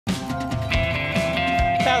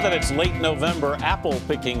Now that it's late November, apple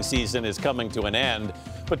picking season is coming to an end.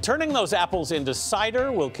 But turning those apples into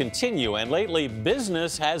cider will continue, and lately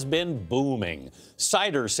business has been booming.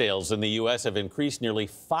 Cider sales in the U.S. have increased nearly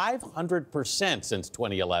 500% since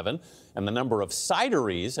 2011, and the number of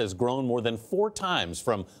cideries has grown more than 4 times,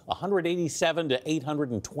 from 187 to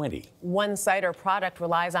 820. One cider product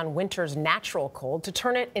relies on winter's natural cold to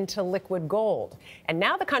turn it into liquid gold. And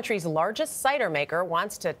now the country's largest cider maker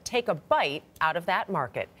wants to take a bite out of that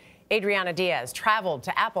market. Adriana Diaz traveled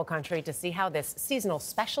to apple country to see how this seasonal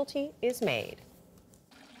specialty is made.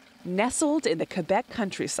 Nestled in the Quebec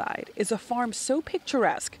countryside is a farm so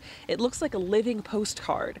picturesque it looks like a living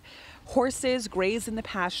postcard. Horses graze in the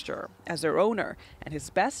pasture as their owner and his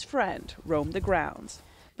best friend roam the grounds.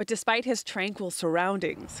 But despite his tranquil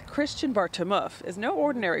surroundings, Christian Bartemouf is no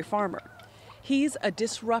ordinary farmer. He's a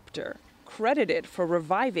disruptor, credited for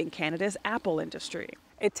reviving Canada's apple industry.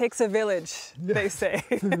 It takes a village, they say.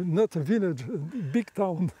 Not a village, a big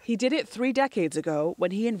town. He did it 3 decades ago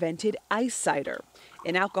when he invented ice cider,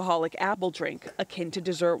 an alcoholic apple drink akin to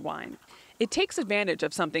dessert wine. It takes advantage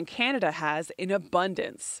of something Canada has in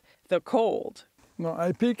abundance, the cold. No,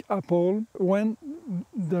 I pick apple when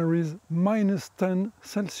there is -10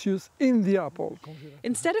 Celsius in the apple.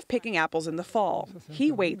 Instead of picking apples in the fall,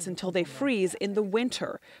 he waits until they freeze in the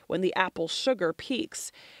winter when the apple sugar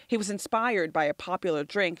peaks. He was inspired by a popular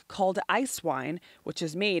drink called ice wine, which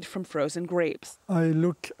is made from frozen grapes. I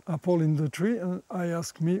look apple in the tree and I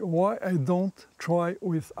ask me why I don't try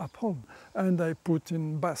with apple. And I put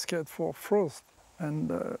in basket for frost,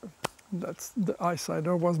 and that's the ice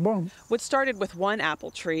cider was born. What started with one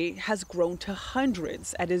apple tree has grown to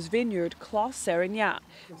hundreds at his vineyard Clos Serignac,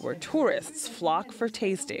 where tourists flock for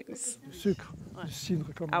tastings.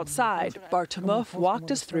 Outside, Bartemouf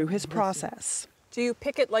walked us through his process. Do you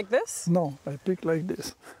pick it like this? No, I pick like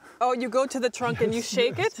this. Oh, you go to the trunk and you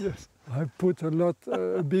shake it? Yes. I put a lot,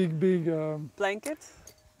 big Blankets?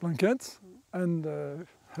 blankets and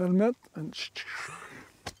helmet and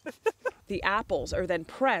The apples are then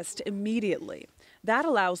pressed immediately. That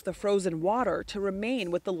allows the frozen water to remain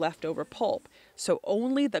with the leftover pulp, so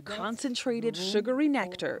only the concentrated sugary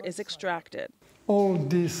nectar is extracted. all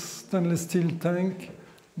this stainless steel tank,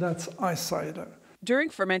 that's ice cider. During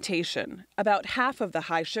fermentation, about half of the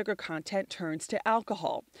high sugar content turns to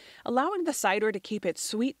alcohol, allowing the cider to keep its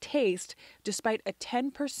sweet taste despite a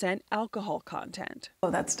 10% alcohol content.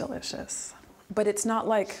 Oh, that's delicious. But it's not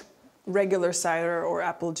like regular cider or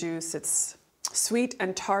apple juice. It's sweet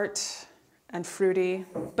and tart and fruity.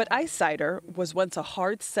 But ice cider was once a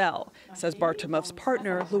hard sell, says Bartemouf's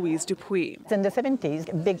partner, Louise Dupuis. In the 70s,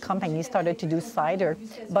 big companies started to do cider,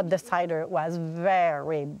 but the cider was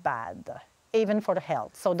very bad, even for the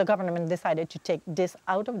health. So the government decided to take this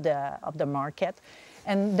out of the market.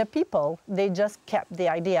 And the people, they just kept the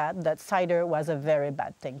idea that cider was a very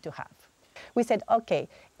bad thing to have. We said, okay,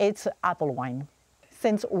 it's apple wine.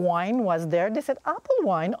 Since wine was there, they said, apple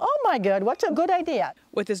wine, oh my God, what a good idea.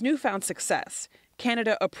 With his newfound success,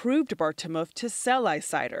 Canada approved Bartemouf to sell ice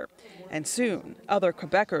cider, and soon other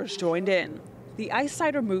Quebecers joined in. The ice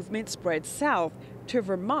cider movement spread south to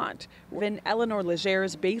Vermont, when Eleanor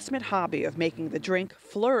Leger's basement hobby of making the drink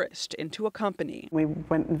flourished into a company. We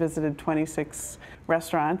went and visited 26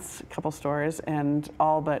 restaurants, a couple stores, and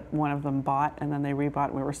all but one of them bought, and then they rebought,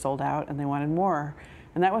 and we were sold out, and they wanted more.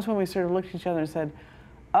 And that was when we sort of looked at each other and said,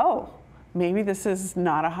 oh, maybe this is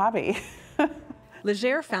not a hobby.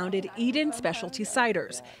 Leger founded Eden Specialty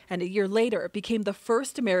Ciders, and a year later became the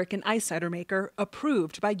first American ice cider maker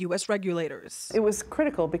approved by U.S. regulators. It was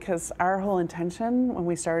critical because our whole intention when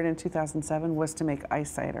we started in 2007 was to make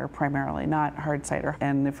ice cider primarily, not hard cider.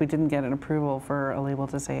 And if we didn't get an approval for a label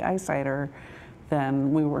to say ice cider,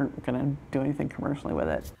 then we weren't going to do anything commercially with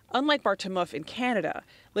it. Unlike Bartemouf in Canada,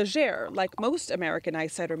 Leger, like most American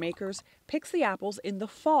ice cider makers, picks the apples in the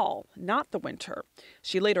fall, not the winter.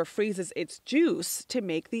 She later freezes its juice to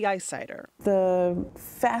make the ice cider. The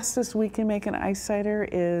fastest we can make an ice cider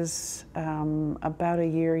is about a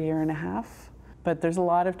year and a half. But there's a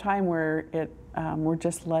lot of time where we're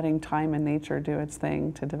just letting time and nature do its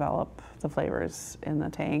thing to develop the flavors in the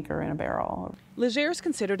tank or in a barrel. Leger is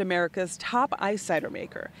considered America's top ice cider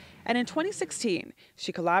maker, and in 2016,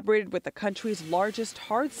 she collaborated with the country's largest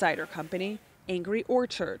hard cider company, Angry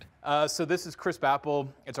Orchard. So this is crisp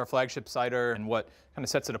apple. It's our flagship cider, and what kind of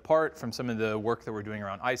sets it apart from some of the work that we're doing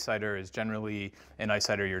around ice cider is generally in ice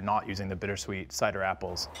cider you're not using the bittersweet cider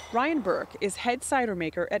apples. Ryan Burke is head cider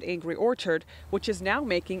maker at Angry Orchard, which is now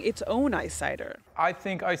making its own ice cider. I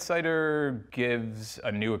think ice cider gives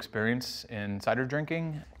a new experience in cider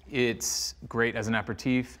drinking. It's great as an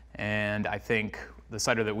aperitif, and I think The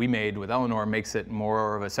cider that we made with Eleanor makes it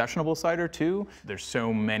more of a sessionable cider too. There's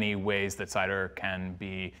so many ways that cider can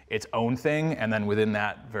be its own thing, and then within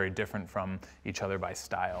that, very different from each other by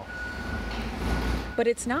style. But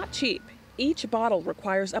it's not cheap. Each bottle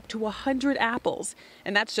requires up to 100 apples,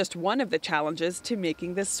 and that's just one of the challenges to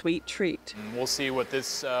making this sweet treat. We'll see what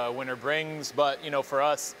this winter brings, but for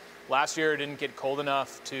us, last year it didn't get cold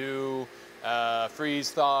enough to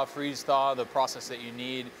freeze thaw the process that you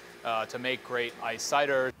need to make great ice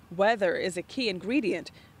cider. Weather is a key ingredient,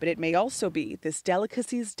 but it may also be this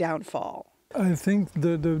delicacy's downfall. I think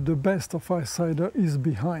the best of ice cider is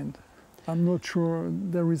behind. I'm not sure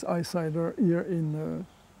there is ice cider here in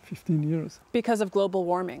 15 years. Because of global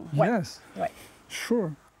warming? Yes, Right.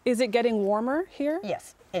 sure. Is it getting warmer here?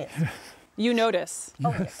 Yes, it is. You notice?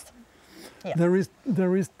 Oh, yes. Yeah.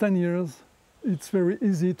 There is 10 years. It's very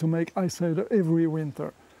easy to make ice cider every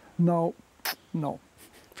winter. Now, no.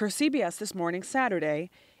 For CBS This Morning Saturday,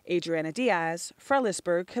 Adriana Diaz,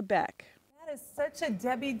 Frelighsburg, Quebec. That is such a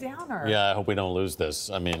Debbie Downer. Yeah, I hope we don't lose this.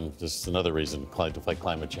 I mean, this is another reason to fight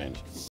climate change.